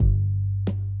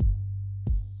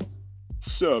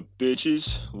What's up,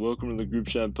 bitches? Welcome to the Group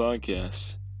Chat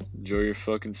Podcast. Enjoy your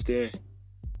fucking stay.